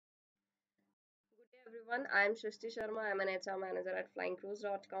Everyone, I am Shrishti Sharma. I'm an HR manager at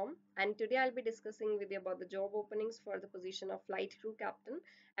flyingcruise.com, and today I'll be discussing with you about the job openings for the position of flight crew captain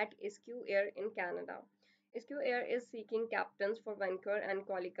at SQ Air in Canada. SQ Air is seeking captains for Vancouver and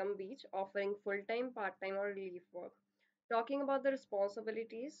Qualicum Beach, offering full-time, part-time or relief work. Talking about the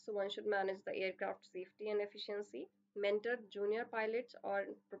responsibilities, so one should manage the aircraft safety and efficiency, mentor junior pilots or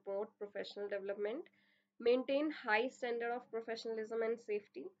promote professional development, maintain high standard of professionalism and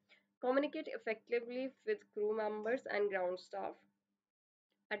safety, communicate effectively with crew members and ground staff,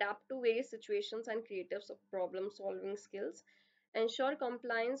 adapt to various situations and creative problem solving skills, ensure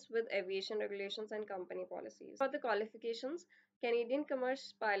compliance with aviation regulations and company policies. For the qualifications, Canadian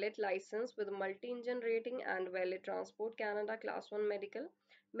Commerce Pilot License with multi-engine rating and Valid Transport Canada Class 1 Medical,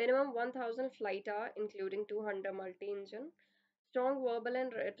 minimum 1000 flight hour including 200 multi-engine, strong verbal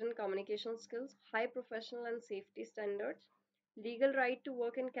and written communication skills, high professional and safety standards, legal right to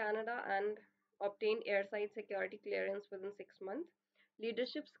work in Canada and obtain airside security clearance within 6 months,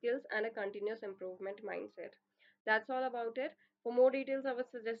 leadership skills, and a continuous improvement mindset. That's all about it. For more details, I would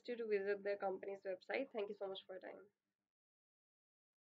suggest you to visit their company's website. Thank you so much for your time.